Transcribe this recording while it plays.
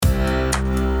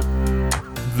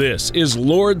This is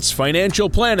Lord's Financial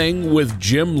Planning with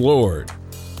Jim Lord.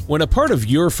 When a part of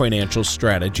your financial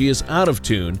strategy is out of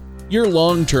tune, your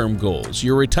long-term goals,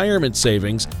 your retirement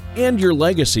savings, and your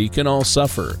legacy can all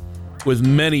suffer. With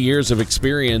many years of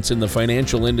experience in the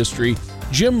financial industry,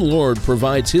 Jim Lord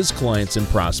provides his clients and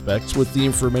prospects with the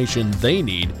information they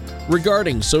need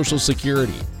regarding Social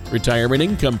Security, retirement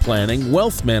income planning,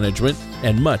 wealth management,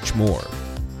 and much more.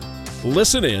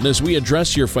 Listen in as we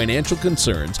address your financial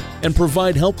concerns and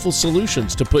provide helpful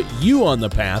solutions to put you on the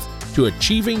path to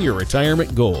achieving your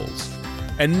retirement goals.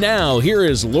 And now, here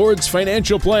is Lord's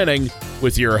Financial Planning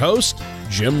with your host,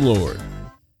 Jim Lord.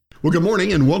 Well, good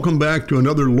morning and welcome back to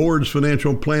another Lord's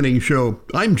Financial Planning Show.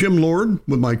 I'm Jim Lord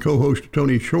with my co-host,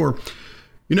 Tony Shore.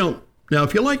 Now,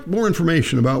 if you'd like more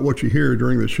information about what you hear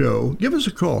during the show, give us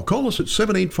a call. Call us at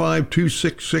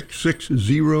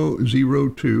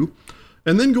 785-266-6002.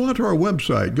 And then go out to our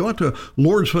website. Go out to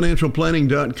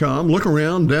lordsfinancialplanning.com. Look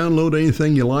around, download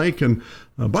anything you like. And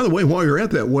by the way, while you're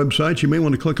at that website, you may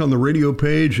want to click on the radio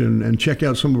page and check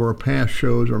out some of our past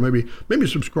shows, or maybe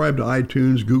subscribe to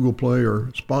iTunes, Google Play, or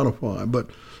Spotify. But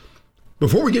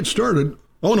before we get started,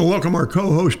 I want to welcome our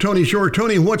co-host, Tony Shore.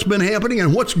 Tony, what's been happening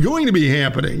and what's going to be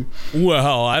happening?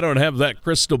 Well, I don't have that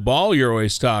crystal ball you're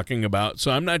always talking about,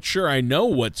 so I'm not sure I know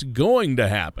what's going to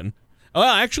happen. Well,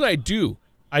 actually, I do.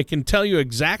 I can tell you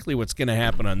exactly what's going to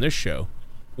happen on this show.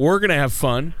 We're going to have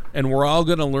fun, and we're all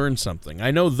going to learn something.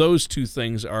 I know those two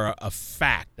things are a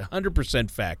fact,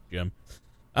 100% fact, Jim.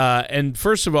 And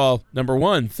first of all, number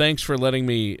one, thanks for letting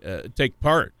me take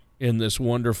part in this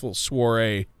wonderful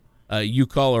soiree you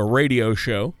call a radio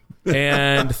show.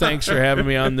 And thanks for having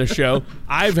me on the show.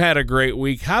 I've had a great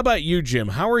week. How about you, Jim?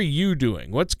 How are you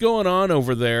doing? What's going on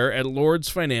over there at Lord's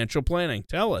Financial Planning?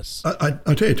 Tell us.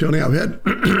 I'll tell you, Tony, I've had,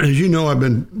 as you know, I've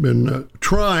been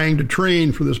trying to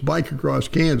train for this bike across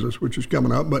Kansas, which is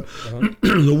coming up, but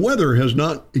the weather has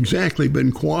not exactly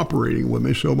been cooperating with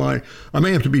me, so I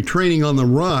may have to be training on the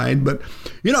ride. But,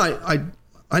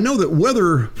 I know that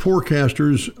weather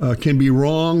forecasters can be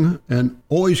wrong and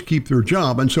always keep their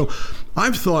job. And so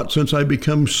I've thought, since I've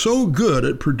become so good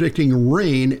at predicting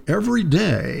rain every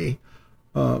day,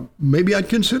 maybe I'd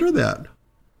consider that.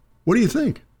 What do you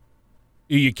think?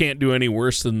 You can't do any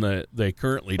worse than they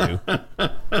currently do.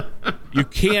 You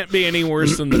can't be any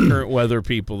worse than the current weather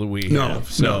people that we have.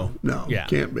 So, no, yeah.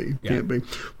 Can't be.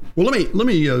 Well, let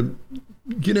me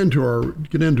get into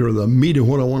the meat of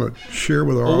what I want to share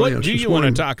with our audience. What do you want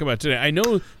to talk about today? I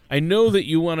know that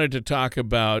you wanted to talk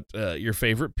about your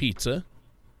favorite pizza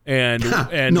and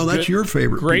no, that's your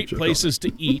favorite great pizza, places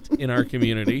to eat in our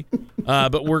community.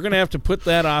 But we're going to have to put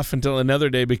that off until another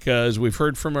day because we've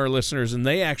heard from our listeners and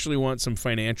they actually want some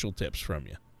financial tips from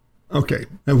you. Okay,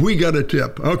 have we got a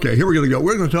tip? Okay, here we're going to go.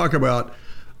 We're going to talk about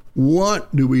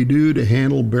what do we do to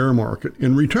handle bear market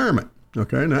in retirement.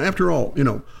 Okay, now after all,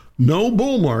 no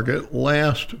bull market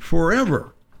lasts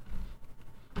forever.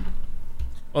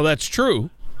 Well, that's true,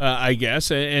 I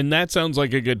guess, and that sounds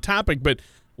like a good topic, but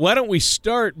why don't we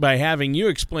start by having you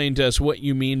explain to us what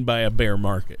you mean by a bear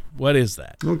market? What is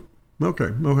that?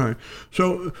 Okay.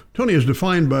 So, Tony, is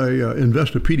defined by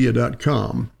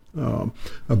Investopedia.com. A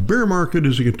bear market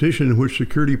is a condition in which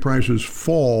security prices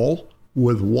fall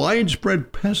with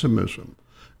widespread pessimism,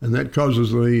 and that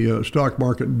causes the stock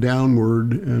market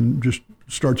downward and just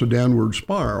starts a downward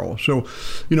spiral. So,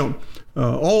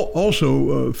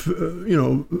 although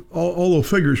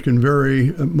figures can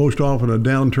vary, most often a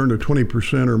downturn of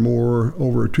 20% or more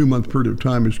over a 2-month period of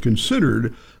time is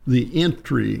considered the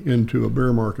entry into a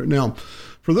bear market. Now,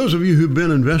 for those of you who've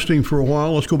been investing for a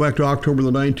while, let's go back to October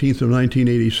the 19th of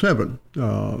 1987.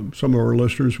 Some of our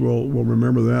listeners will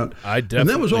remember that. I definitely and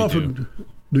that was often,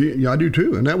 do. Yeah, I do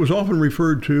too. And that was often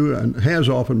referred to and has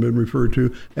often been referred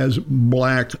to as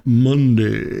Black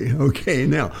Monday. Okay,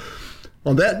 now,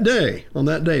 on that day,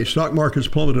 stock markets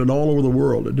plummeted all over the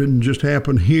world. It didn't just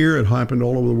happen here, it happened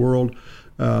all over the world.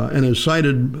 And as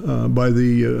cited by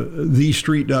the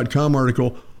TheStreet.com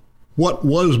article, what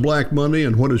was Black Monday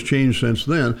and what has changed since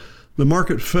then? The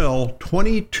market fell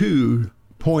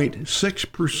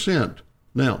 22.6%.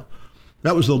 Now,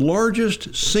 that was the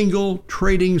largest single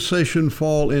trading session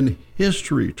fall in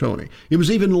history, Tony. It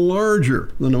was even larger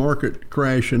than the market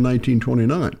crash in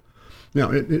 1929.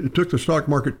 Now, it took the stock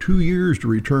market 2 years to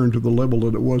return to the level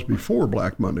that it was before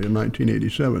Black Monday in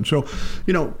 1987. So,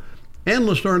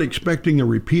 analysts aren't expecting a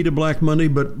repeat of Black Monday,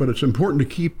 but it's important to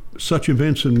keep such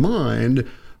events in mind.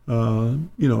 Kind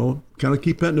of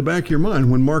keep that in the back of your mind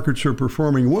when markets are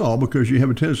performing well, because you have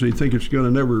a tendency to think it's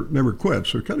going to never quit.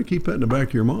 So kind of keep that in the back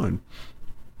of your mind.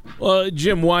 Well,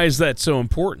 Jim, why is that so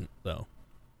important, though?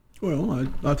 Well,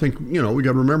 I think, we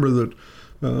got to remember that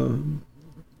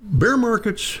bear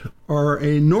markets are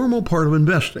a normal part of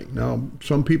investing. Now,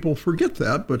 some people forget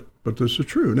that, but this is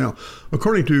true. Now,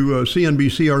 according to a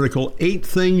CNBC article, 8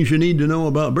 Things You Need to Know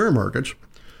About Bear Markets,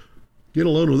 get a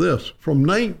load of this. From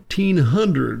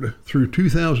 1900 through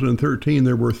 2013,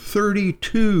 there were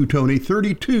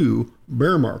 32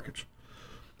 bear markets.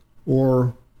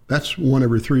 Or that's one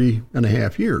every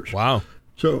 3.5 years. Wow.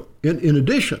 So in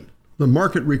addition, the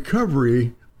market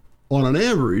recovery on an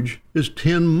average is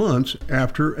 10 months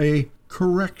after a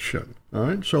correction. All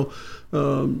right. So,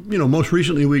 most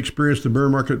recently we experienced the bear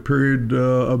market period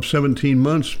of 17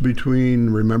 months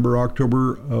between, remember,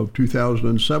 October of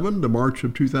 2007 to March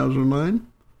of 2009.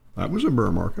 That was a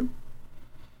bear market.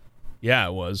 Yeah,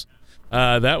 it was.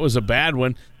 That was a bad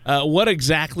one. What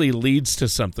exactly leads to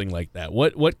something like that?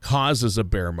 What causes a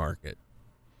bear market?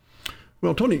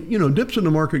 Well, Tony, dips in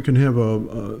the market can have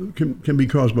can be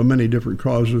caused by many different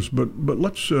causes, but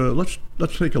let's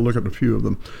take a look at a few of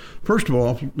them. First of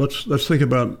all, let's think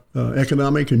about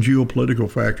economic and geopolitical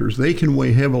factors. They can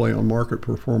weigh heavily on market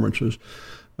performances.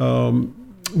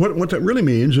 What that really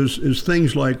means is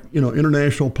things like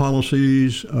international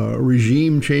policies,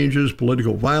 regime changes,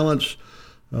 political violence,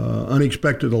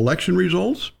 unexpected election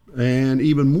results, and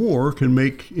even more can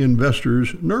make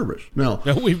investors nervous. Now,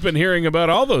 we've been hearing about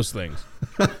all those things.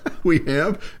 We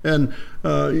have, and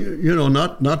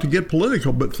not to get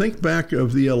political, but think back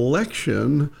of the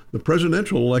election, the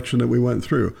presidential election that we went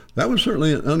through. That was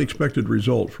certainly an unexpected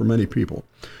result for many people.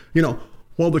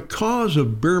 While the cause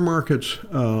of bear markets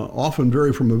often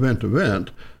vary from event to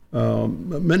event,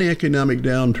 many economic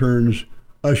downturns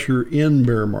usher in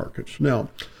bear markets. Now,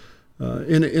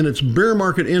 in its bear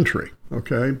market entry,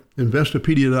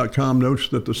 Investopedia.com notes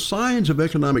that the signs of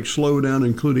economic slowdown,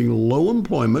 including low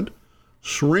employment,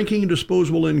 shrinking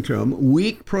disposable income,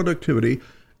 weak productivity,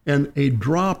 and a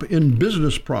drop in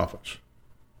business profits.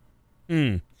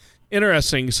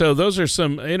 Interesting. So those are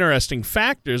some interesting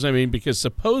factors. I mean, because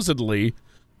supposedly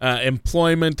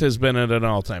employment has been at an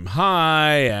all-time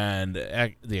high and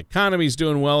the economy's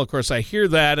doing well. Of course, I hear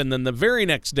that, and then the very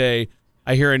next day,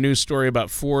 I hear a news story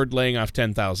about Ford laying off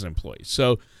 10,000 employees.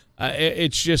 So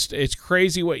it's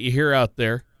crazy what you hear out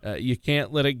there. You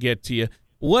can't let it get to you.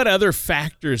 What other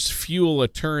factors fuel a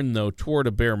turn, though, toward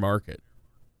a bear market?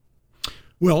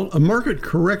 Well, a market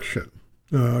correction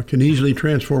can easily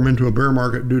transform into a bear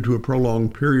market due to a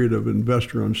prolonged period of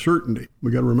investor uncertainty.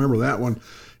 We got to remember that one.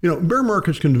 Bear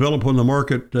markets can develop when the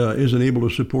market isn't able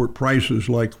to support prices,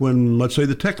 like when, let's say,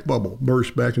 the tech bubble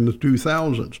burst back in the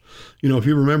 2000s. If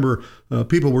you remember,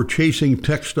 people were chasing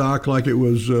tech stock like it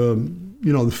was,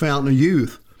 the fountain of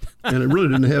youth. And it really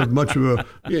didn't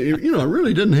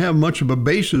have much of a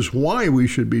basis why we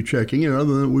should be checking it,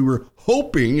 other than we were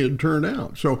hoping it turned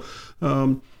out. So,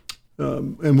 and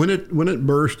when it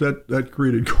burst, that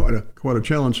created quite a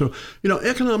challenge. So,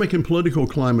 economic and political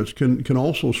climates can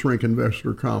also shrink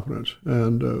investor confidence,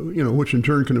 and which in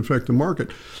turn can affect the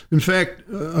market. In fact,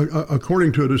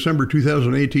 according to a December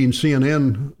 2018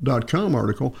 CNN.com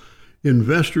article,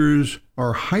 investors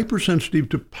are hypersensitive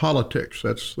to politics.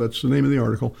 That's the name of the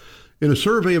article. In a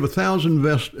survey of 1,000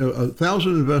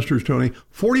 investors, Tony,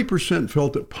 40%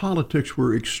 felt that politics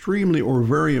were extremely or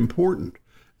very important,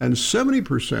 and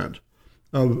 70%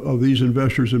 of these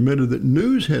investors admitted that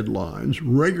news headlines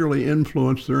regularly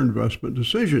influence their investment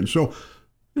decisions. So,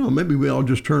 maybe we all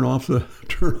just turn off the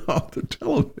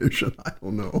television. I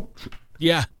don't know.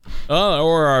 Yeah.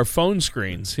 Or our phone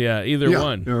screens. Yeah, either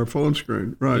one. Yeah, our phone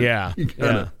screen. Right. Yeah.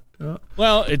 Yeah.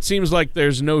 Well, it seems like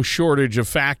there's no shortage of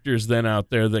factors then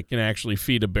out there that can actually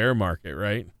feed a bear market,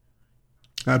 right?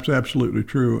 That's absolutely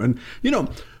true. And,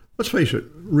 let's face it,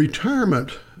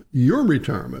 your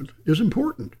retirement is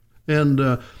important.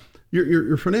 And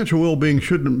your financial well-being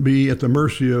shouldn't be at the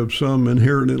mercy of some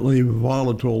inherently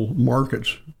volatile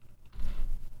markets.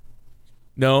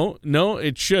 No,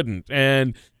 it shouldn't.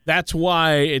 And that's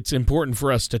why it's important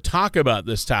for us to talk about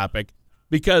this topic,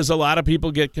 because a lot of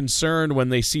people get concerned when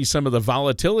they see some of the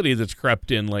volatility that's crept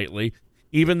in lately.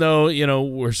 Even though,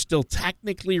 we're still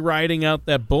technically riding out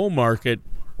that bull market,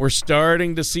 we're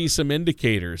starting to see some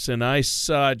indicators. And I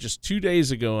saw just 2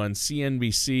 days ago on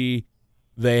CNBC,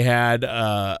 they had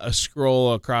a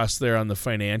scroll across there on the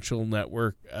financial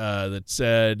network that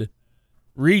said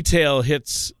retail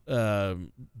hits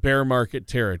bear market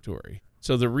territory.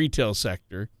 So the retail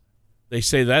sector, they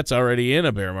say that's already in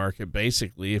a bear market,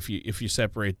 basically, if you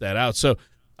separate that out. So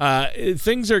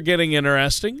things are getting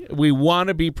interesting. We want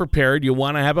to be prepared. You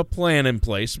want to have a plan in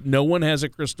place. No one has a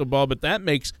crystal ball, but that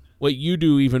makes what you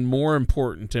do even more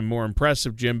important and more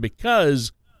impressive, Jim,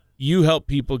 because you help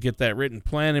people get that written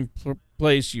plan in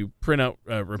place. You print out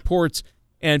reports,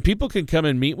 and people can come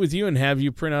and meet with you and have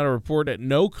you print out a report at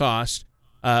no cost.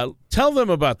 Tell them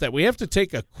about that. We have to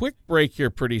take a quick break here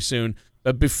pretty soon.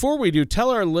 But before we do,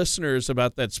 tell our listeners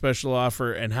about that special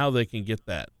offer and how they can get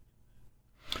that.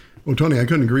 Well, Tony, I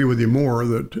couldn't agree with you more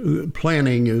that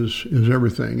planning is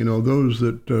everything. You know, those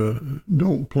that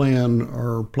don't plan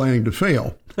are planning to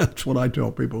fail. That's what I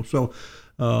tell people. So,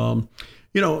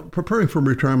 preparing for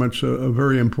retirement's a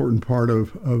very important part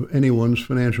of anyone's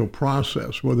financial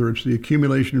process, whether it's the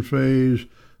accumulation phase,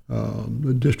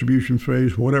 the distribution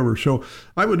phase, whatever. So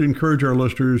I would encourage our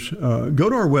listeners, go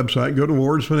to our website, go to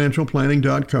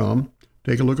lordsfinancialplanning.com,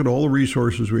 take a look at all the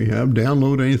resources we have,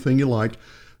 download anything you like.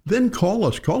 Then call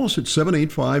us. Call us at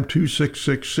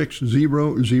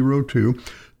 785-266-6002.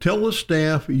 Tell the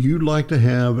staff you'd like to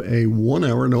have a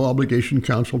 1-hour, no obligation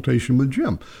consultation with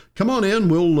Jim. Come on in.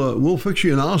 We'll fix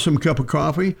you an awesome cup of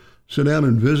coffee, sit down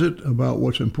and visit about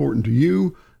what's important to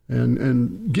you,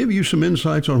 and give you some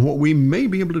insights on what we may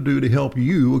be able to do to help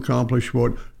you accomplish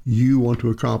what you want to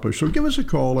accomplish. So give us a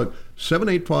call at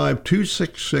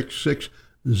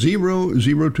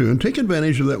 785-266-6002 and take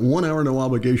advantage of that 1-hour, no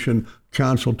obligation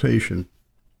consultation.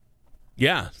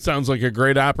 Yeah, sounds like a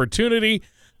great opportunity.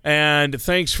 And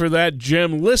thanks for that,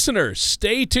 Jim. Listeners,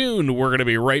 stay tuned. We're going to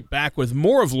be right back with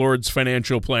more of Lord's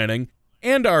Financial Planning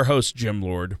and our host, Jim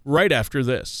Lord, right after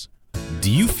this. Do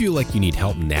you feel like you need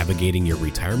help navigating your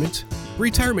retirement?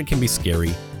 Retirement can be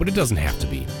scary, but it doesn't have to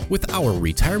be. With our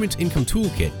Retirement Income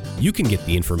Toolkit, you can get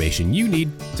the information you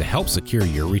need to help secure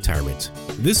your retirement.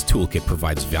 This toolkit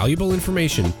provides valuable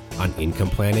information on income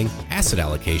planning, asset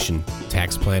allocation,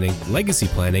 tax planning, legacy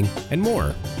planning, and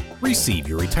more. Receive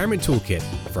your Retirement Toolkit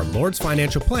from Lord's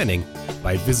Financial Planning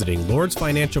by visiting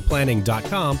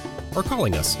lordsfinancialplanning.com or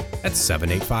calling us at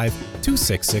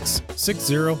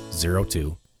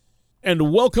 785-266-6002.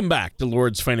 And welcome back to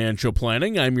Lord's Financial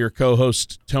Planning. I'm your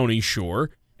co-host, Tony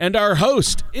Shore, and our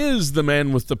host is the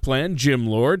man with the plan, Jim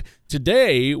Lord.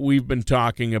 Today, we've been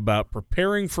talking about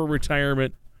preparing for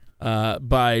retirement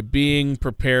by being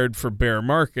prepared for bear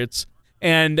markets.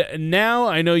 And now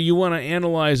I know you want to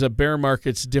analyze a bear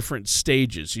market's different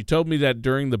stages. You told me that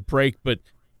during the break, but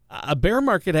a bear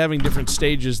market having different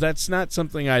stages, that's not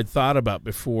something I'd thought about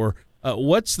before.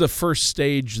 What's the first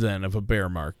stage, then, of a bear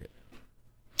market?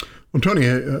 Well, Tony,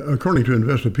 according to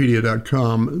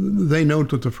Investopedia.com, they note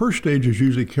that the first stage is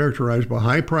usually characterized by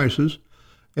high prices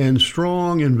and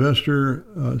strong investor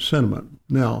sentiment.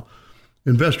 Now,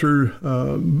 investor,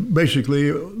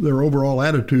 basically, their overall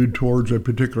attitude towards a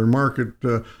particular market,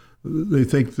 they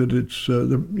think that it's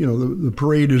the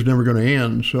parade is never going to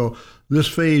end. So this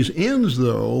phase ends,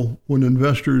 though, when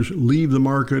investors leave the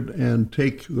market and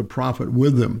take the profit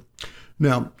with them.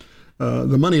 Now,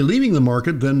 the money leaving the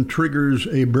market then triggers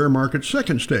a bear market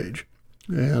second stage,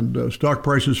 and stock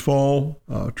prices fall,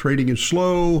 trading is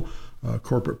slow,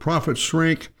 corporate profits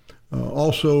shrink.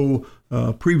 Also,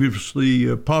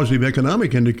 previously positive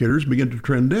economic indicators begin to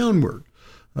trend downward.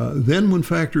 Then when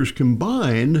factors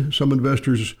combine, some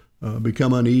investors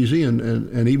become uneasy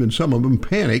and even some of them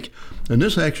panic, and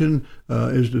this action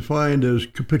is defined as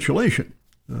capitulation.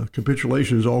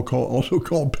 Capitulation is also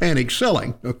called panic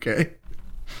selling, okay?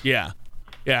 Yeah,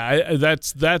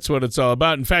 that's what it's all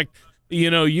about. In fact,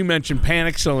 you mentioned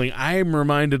panic selling. I'm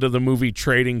reminded of the movie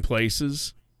Trading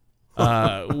Places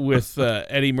with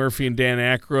Eddie Murphy and Dan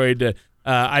Aykroyd.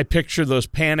 I picture those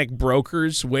panic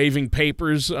brokers waving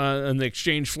papers on the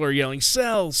exchange floor yelling,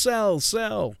 "Sell, sell,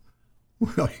 sell."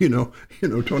 Well,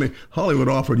 Tony, Hollywood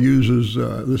often uses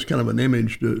this kind of an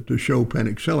image to show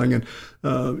panic selling. And,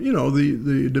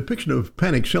 the depiction of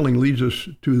panic selling leads us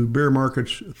to the bear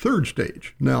market's third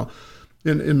stage. Now,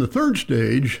 in the third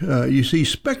stage, you see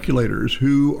speculators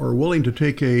who are willing to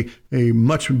take a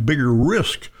much bigger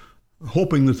risk,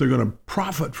 hoping that they're going to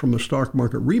profit from the stock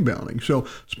market rebounding. So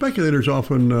speculators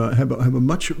often have a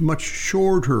much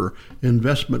shorter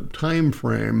investment time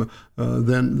frame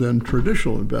than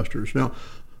traditional investors. Now,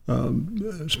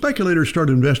 speculators start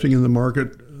investing in the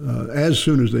market as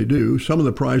soon as they do. Some of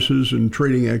the prices and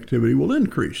trading activity will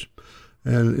increase.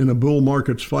 And in a bull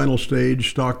market's final stage,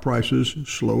 stock prices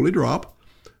slowly drop.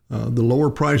 The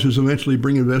lower prices eventually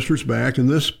bring investors back, and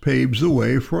this paves the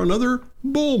way for another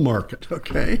bull market,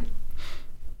 okay?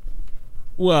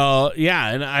 Well, yeah,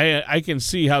 and I can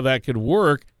see how that could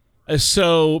work.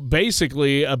 So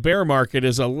basically, a bear market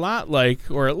is a lot like,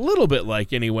 or a little bit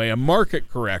like anyway, a market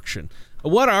correction.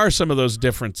 What are some of those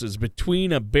differences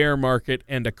between a bear market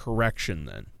and a correction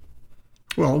then?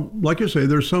 Well, like I say,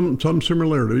 there's some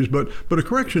similarities, but a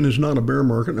correction is not a bear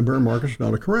market, and a bear market is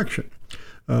not a correction.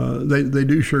 They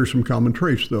do share some common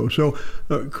traits, though. So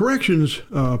corrections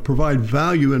provide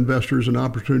value investors an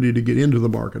opportunity to get into the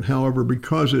market. However,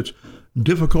 because it's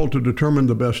difficult to determine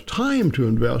the best time to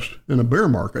invest in a bear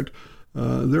market,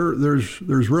 there's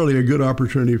really a good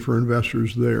opportunity for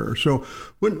investors there. So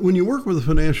when you work with a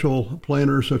financial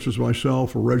planner such as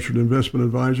myself, a registered investment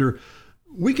advisor,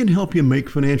 we can help you make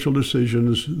financial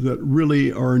decisions that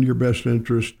really are in your best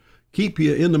interest, keep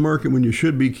you in the market when you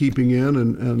should be keeping in,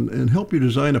 and help you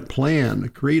design a plan,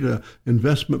 create an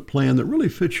investment plan that really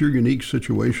fits your unique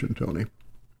situation, Tony.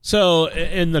 So,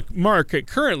 in the market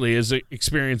currently is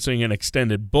experiencing an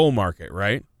extended bull market,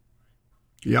 right?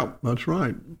 Yep, that's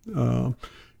right.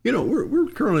 We're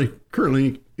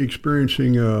currently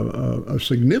experiencing a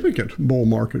significant bull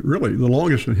market, really the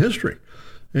longest in history.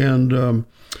 And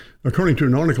according to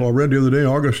an article I read the other day,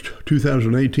 August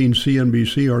 2018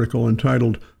 CNBC article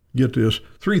entitled, get this,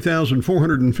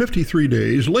 3,453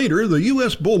 days later, the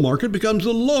U.S. bull market becomes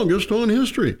the longest on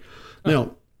history.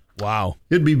 Now, wow.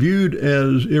 It'd be viewed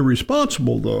as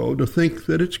irresponsible, though, to think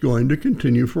that it's going to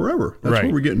continue forever. That's right.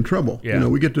 where we get in trouble. Yeah.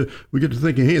 We get to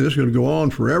thinking, hey, this is going to go on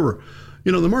forever.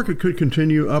 The market could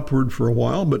continue upward for a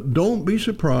while, but don't be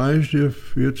surprised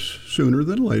if it's sooner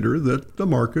than later that the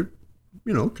market,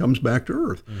 comes back to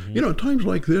earth. Mm-hmm. At times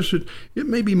like this, it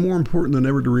may be more important than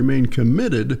ever to remain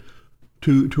committed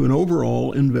to an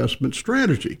overall investment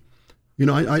strategy.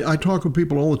 I talk with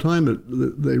people all the time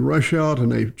that they rush out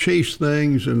and they chase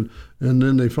things and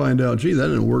then they find out, gee, that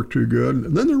didn't work too good.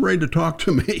 And then they're ready to talk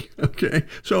to me. Okay.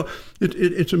 So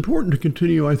it's important to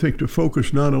continue, I think, to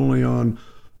focus not only on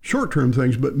short-term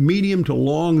things, but medium to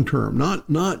long-term,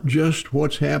 not just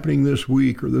what's happening this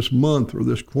week or this month or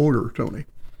this quarter, Tony.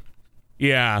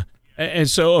 Yeah. And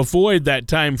so avoid that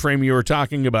time frame you were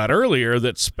talking about earlier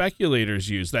that speculators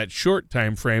use, that short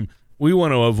time frame. We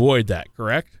want to avoid that,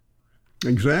 correct?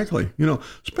 Exactly.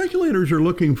 Speculators are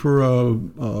looking for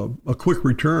a quick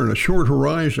return, a short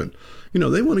horizon.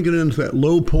 They want to get into that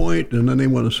low point and then they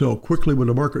want to sell quickly when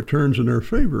the market turns in their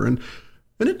favor. And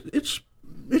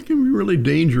it can be really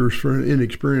dangerous for an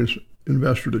inexperienced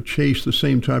investor to chase the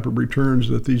same type of returns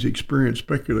that these experienced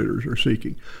speculators are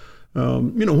seeking.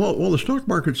 While the stock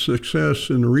market's success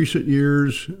in the recent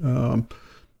years,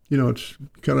 it's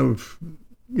kind of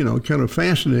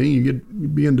fascinating. You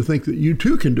begin to think that you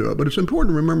too can do it, but it's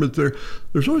important to remember that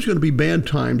there's always going to be bad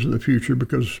times in the future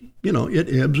because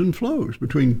it ebbs and flows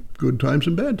between good times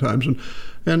and bad times,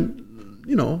 and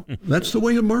that's the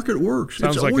way the market works.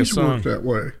 Sounds it's like always a song. worked that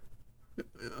way.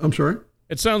 I'm sorry?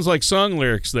 It sounds like song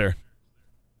lyrics there.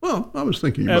 Well, I was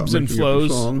thinking about ebbs and flows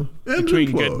song. Ebbs between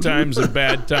and flows. good times and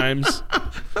bad times.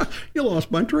 You lost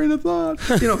my train of thought.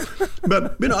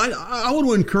 But I want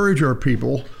to encourage our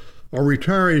people, our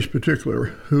retirees in particular,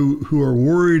 who are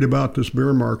worried about this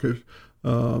bear market.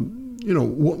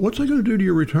 What's that going to do to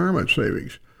your retirement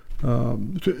savings?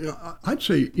 I'd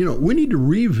say, we need to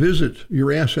revisit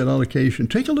your asset allocation.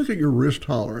 Take a look at your risk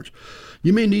tolerance.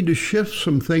 You may need to shift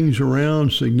some things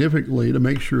around significantly to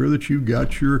make sure that you've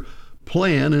got your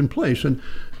plan in place. And,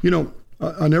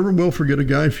 I never will forget a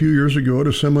guy a few years ago at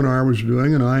a seminar I was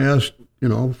doing, and I asked, it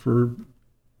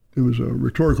was a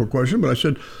rhetorical question, but I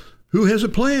said, who has a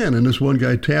plan? And this one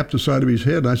guy tapped the side of his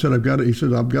head, and I said, I've got it. He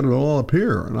said, I've got it all up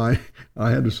here. And I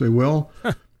had to say, well,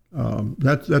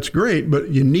 that's great, but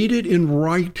you need it in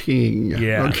writing.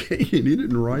 Yeah. Okay, you need it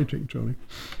in writing, Tony.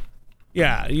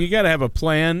 Yeah, you got to have a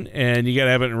plan, and you got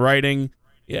to have it in writing.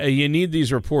 You need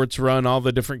these reports run, all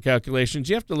the different calculations.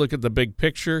 You have to look at the big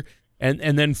picture and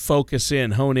then focus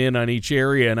in, hone in on each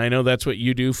area, and I know that's what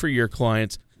you do for your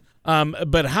clients.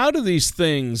 But how do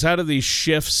these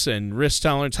shifts and risk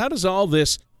tolerance, how does all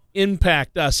this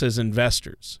impact us as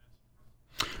investors?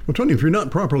 Well, Tony, if you're not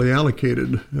properly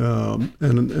allocated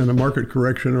and a market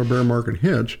correction or bear market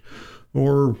hits,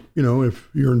 or, if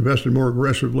you're invested more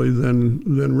aggressively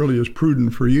than really is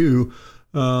prudent for you,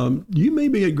 you may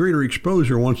be at greater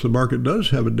exposure once the market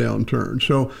does have a downturn.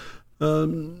 So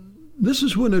this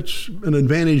is when it's an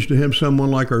advantage to have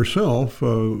someone like ourselves,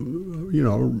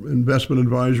 investment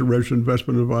advisor, registered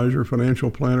investment advisor, financial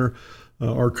planner,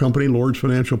 our company, Lord's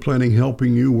Financial Planning,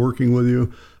 helping you, working with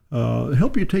you,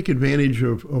 help you take advantage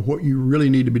of what you really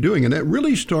need to be doing. And that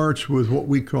really starts with what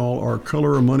we call our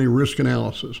color of money risk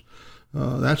analysis.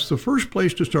 That's the first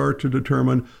place to start to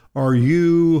determine, are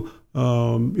you,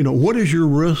 what is your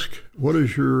risk? What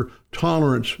is your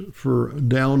tolerance for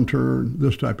downturn,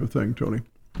 this type of thing, Tony?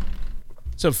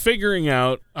 So figuring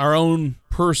out our own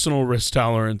personal risk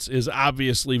tolerance is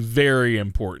obviously very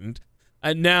important.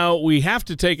 And now we have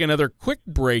to take another quick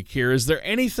break here. Is there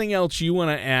anything else you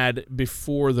want to add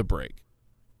before the break?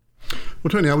 Well,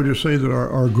 Tony, I would just say that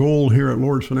our goal here at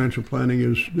Lord's Financial Planning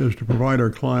is to provide our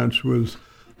clients with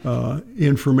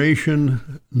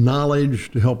information, knowledge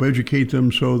to help educate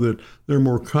them so that they're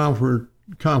more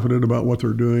confident about what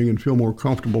they're doing and feel more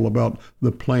comfortable about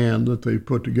the plan that they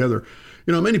put together.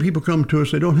 Many people come to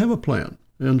us, they don't have a plan.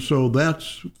 And so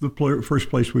that's the first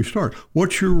place we start.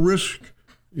 What's your risk?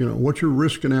 What's your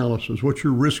risk analysis? What's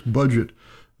your risk budget?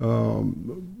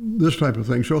 This type of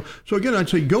thing. So again, I'd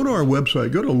say go to our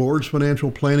website, go to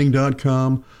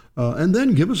lordsfinancialplanning.com, and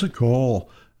then give us a call.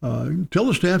 Tell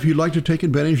the staff you'd like to take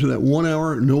advantage of that 1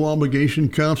 hour, no obligation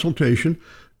consultation.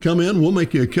 Come in, we'll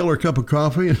make you a killer cup of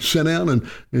coffee and sit down and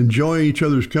enjoy each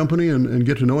other's company and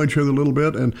get to know each other a little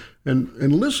bit and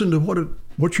listen to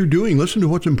what you're doing, listen to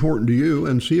what's important to you,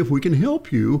 and see if we can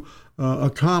help you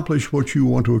accomplish what you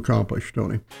want to accomplish,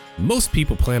 Tony. Most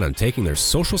people plan on taking their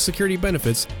Social Security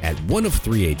benefits at one of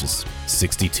three ages,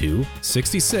 62,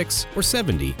 66, or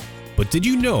 70. But did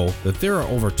you know that there are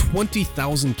over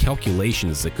 20,000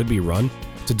 calculations that could be run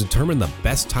to determine the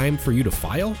best time for you to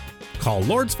file? Call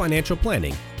Lord's Financial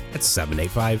Planning at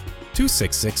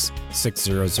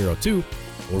 785-266-6002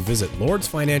 or visit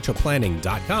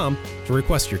lordsfinancialplanning.com to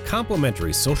request your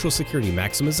complimentary Social Security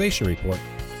Maximization Report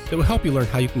that will help you learn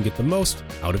how you can get the most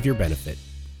out of your benefit.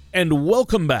 And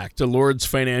welcome back to Lord's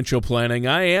Financial Planning.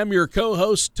 I am your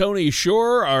co-host, Tony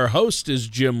Shore. Our host is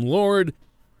Jim Lord.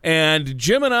 And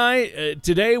Jim and I,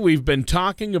 today we've been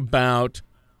talking about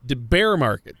the bear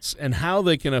markets and how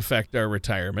they can affect our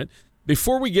retirement.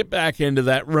 Before we get back into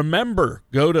that, remember,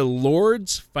 go to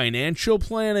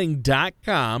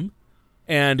lordsfinancialplanning.com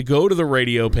and go to the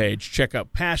radio page. Check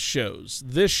out past shows.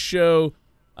 This show,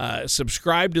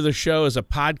 subscribe to the show as a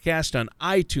podcast on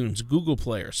iTunes, Google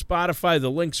Play, or Spotify.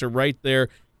 The links are right there.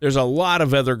 There's a lot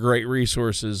of other great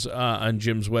resources on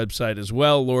Jim's website as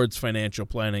well,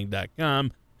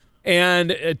 lordsfinancialplanning.com. And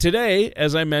today,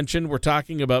 as I mentioned, we're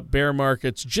talking about bear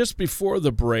markets. Just before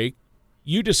the break,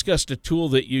 you discussed a tool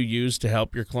that you use to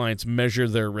help your clients measure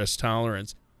their risk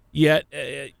tolerance. Yet,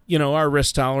 our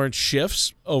risk tolerance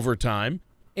shifts over time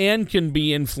and can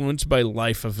be influenced by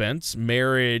life events,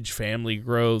 marriage, family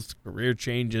growth, career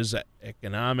changes,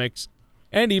 economics,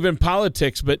 and even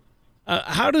politics. But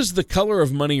how does the color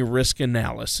of money risk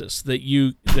analysis that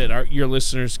your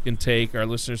listeners can take, our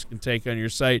listeners can take on your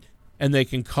site, and they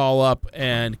can call up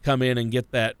and come in and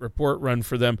get that report run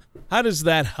for them, how does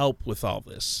that help with all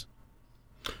this?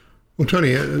 Well,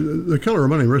 Tony, the color of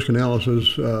money risk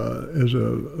analysis is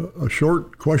a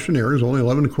short questionnaire. It's only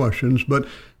 11 questions, but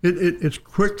it's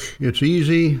quick, it's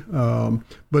easy,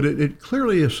 but it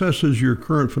clearly assesses your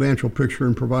current financial picture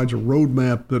and provides a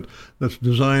roadmap that's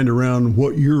designed around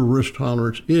what your risk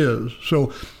tolerance is.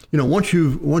 So, once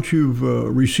you've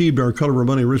received our color of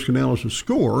money risk analysis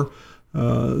score,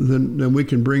 then we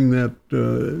can bring that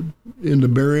into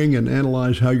bearing and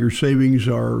analyze how your savings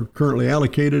are currently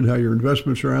allocated, how your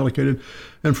investments are allocated.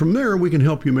 And from there, we can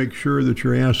help you make sure that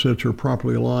your assets are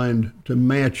properly aligned to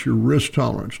match your risk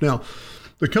tolerance. Now,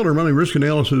 the color of money risk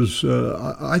analysis,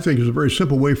 I think, is a very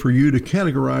simple way for you to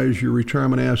categorize your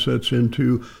retirement assets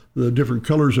into the different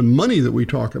colors of money that we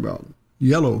talk about: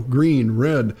 yellow, green,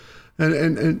 red.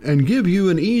 And give you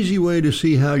an easy way to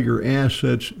see how your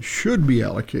assets should be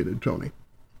allocated, Tony.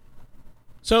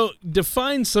 So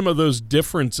define some of those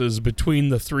differences between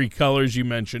the three colors you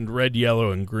mentioned, red,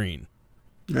 yellow, and green.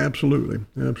 Absolutely.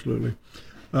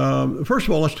 First of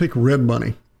all, let's take red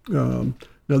money.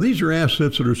 Now, these are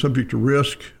assets that are subject to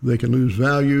risk. They can lose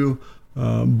value,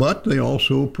 but they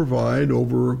also provide,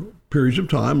 over periods of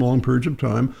time, long periods of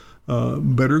time,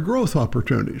 better growth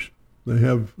opportunities. They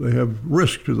have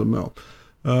risk to them now.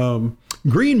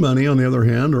 Green money, on the other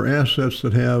hand, are assets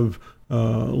that have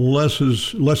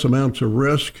less amounts of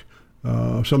risk.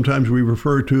 Sometimes we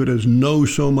refer to it as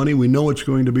no-so money. We know it's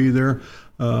going to be there.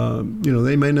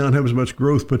 They may not have as much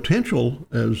growth potential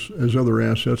as other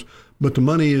assets, but the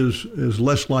money is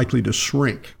less likely to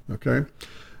shrink. Okay.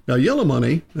 Now, yellow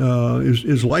money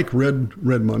is like red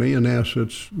money and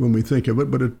assets when we think of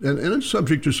it, but it's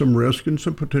subject to some risk and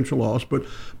some potential loss, but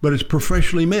it's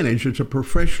professionally managed. It's a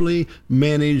professionally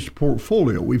managed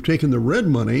portfolio. We've taken the red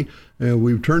money and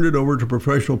we've turned it over to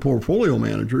professional portfolio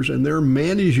managers, and they're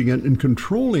managing it and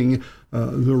controlling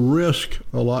the risk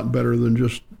a lot better than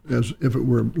just as if it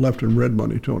were left in red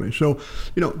money, Tony. So,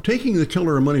 taking the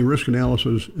color of money risk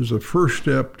analysis is the first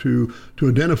step to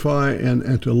identify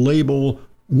and to label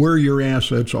where your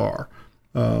assets are.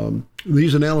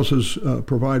 These analyses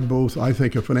provide both, I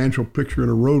think, a financial picture and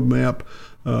a roadmap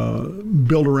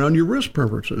built around your risk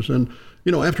preferences. And,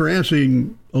 after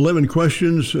answering 11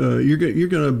 questions, you're going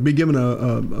to be given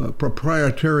a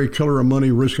proprietary color of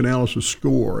money risk analysis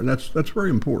score. And that's very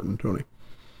important, Tony.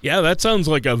 Yeah, that sounds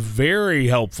like a very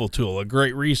helpful tool, a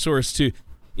great resource to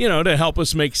help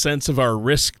us make sense of our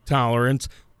risk tolerance.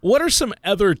 What are some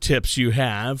other tips you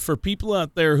have for people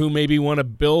out there who maybe want to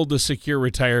build a secure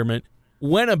retirement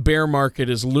when a bear market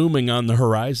is looming on the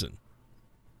horizon?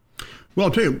 Well,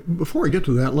 I'll tell you, before I get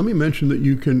to that, let me mention that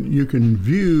you can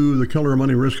view the Color of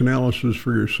Money risk analysis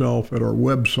for yourself at our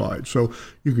website. So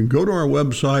you can go to our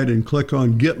website and click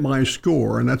on Get My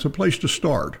Score, and that's a place to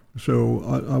start.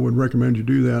 So I would recommend you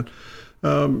do that.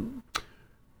 I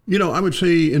would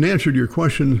say, in answer to your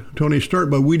question, Tony, start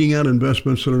by weeding out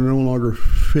investments that are no longer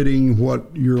fitting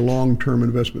what your long-term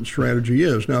investment strategy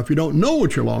is. Now, if you don't know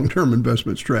what your long-term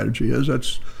investment strategy is,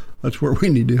 that's where we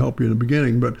need to help you in the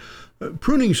beginning. But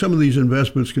pruning some of these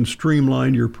investments can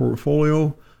streamline your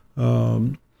portfolio.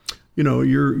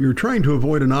 You're trying to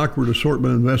avoid an awkward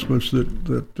assortment of investments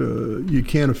that you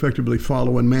can't effectively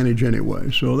follow and manage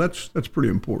anyway. So that's pretty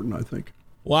important, I think.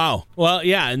 Wow. Well,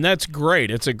 yeah, and that's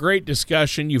great. It's a great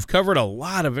discussion. You've covered a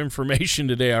lot of information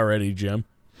today already, Jim.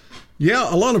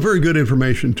 Yeah, a lot of very good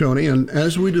information, Tony. And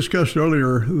as we discussed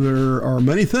earlier, there are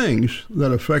many things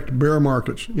that affect bear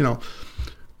markets.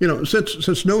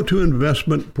 Since no two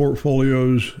investment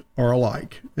portfolios are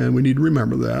alike, and we need to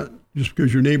remember that. Just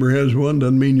because your neighbor has one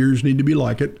doesn't mean yours need to be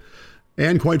like it.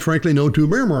 And quite frankly, no two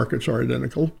bear markets are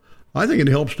identical. I think it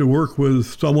helps to work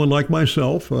with someone like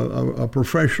myself, a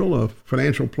professional, a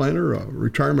financial planner, a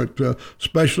retirement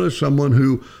specialist, someone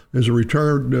who is a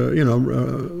retired,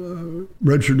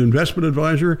 registered investment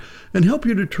advisor, and help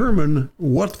you determine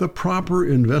what the proper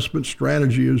investment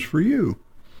strategy is for you.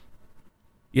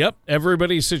 Yep,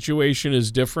 everybody's situation is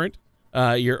different.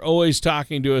 You're always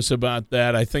talking to us about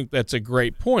that. I think that's a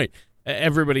great point.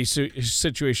 Everybody's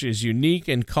situation is unique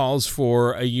and calls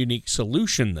for a unique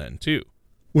solution then, too.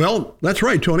 Well, that's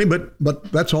right, Tony, but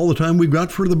that's all the time we've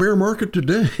got for the bear market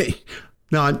today.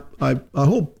 Now, I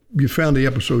hope you found the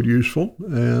episode useful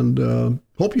and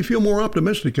hope you feel more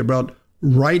optimistic about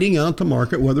riding out the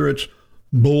market, whether it's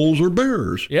bulls or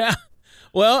bears. Yeah.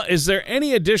 Well, is there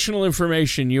any additional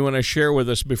information you want to share with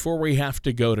us before we have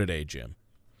to go today, Jim?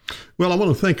 Well, I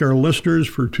want to thank our listeners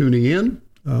for tuning in.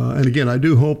 And again, I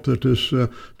do hope that this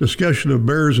discussion of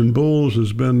bears and bulls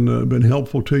has been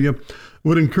helpful to you.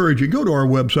 Would encourage you, go to our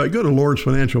website, go to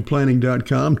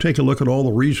lordsfinancialplanning.com, take a look at all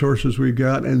the resources we've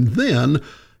got, and then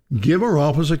give our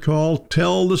office a call.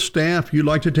 Tell the staff you'd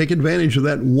like to take advantage of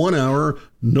that 1 hour,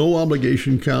 no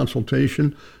obligation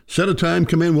consultation. Set a time,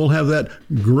 come in, we'll have that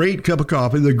great cup of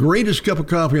coffee, the greatest cup of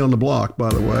coffee on the block, by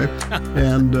the way,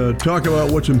 and talk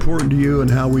about what's important to you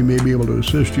and how we may be able to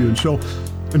assist you. And so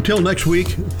until next week,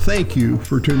 thank you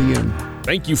for tuning in.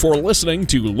 Thank you for listening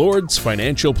to Lord's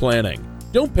Financial Planning.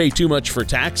 Don't pay too much for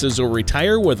taxes or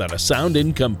retire without a sound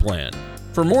income plan.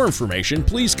 For more information,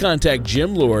 please contact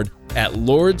Jim Lord at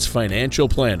Lord's Financial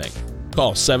Planning.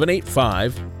 Call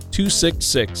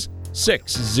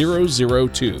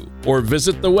 785-266-6002 or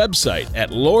visit the website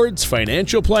at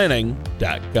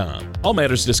lordsfinancialplanning.com. All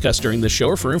matters discussed during this show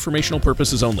are for informational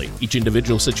purposes only. Each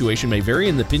individual situation may vary,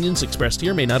 and the opinions expressed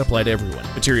here may not apply to everyone.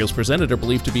 Materials presented are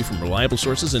believed to be from reliable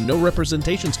sources, and no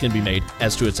representations can be made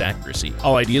as to its accuracy.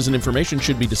 All ideas and information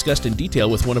should be discussed in detail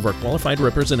with one of our qualified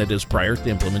representatives prior to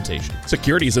implementation.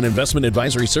 Securities and investment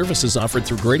advisory services offered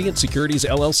through Gradient Securities,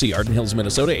 LLC, Arden Hills,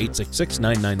 Minnesota,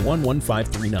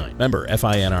 866-991-1539. Member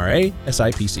FINRA,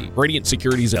 SIPC. Gradient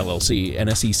Securities, LLC,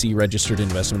 an SEC-registered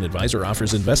investment advisor,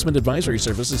 offers investment advisory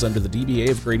services under the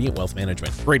DBA of Gradient Wealth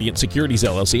Management. Gradient Securities,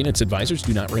 LLC and its advisors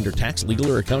do not render tax,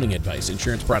 legal, or accounting advice.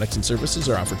 Insurance products and services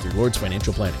are offered through Lord's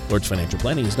Financial Planning. Lord's Financial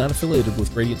Planning is not affiliated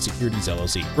with Gradient Securities,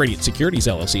 LLC. Gradient Securities,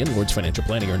 LLC and Lord's Financial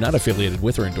Planning are not affiliated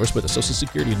with or endorsed by the Social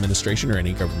Security Administration or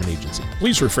any government agency.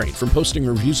 Please refrain from posting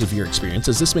reviews of your experience,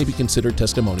 as this may be considered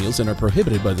testimonials and are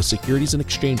prohibited by the Securities and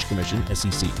Exchange Commission,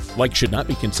 SEC. Like should not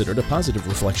be considered a positive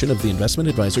reflection of the investment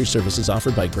advisory services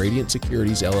offered by Gradient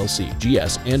Securities, LLC,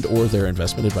 GS, and or their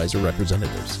investment advisor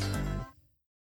representatives.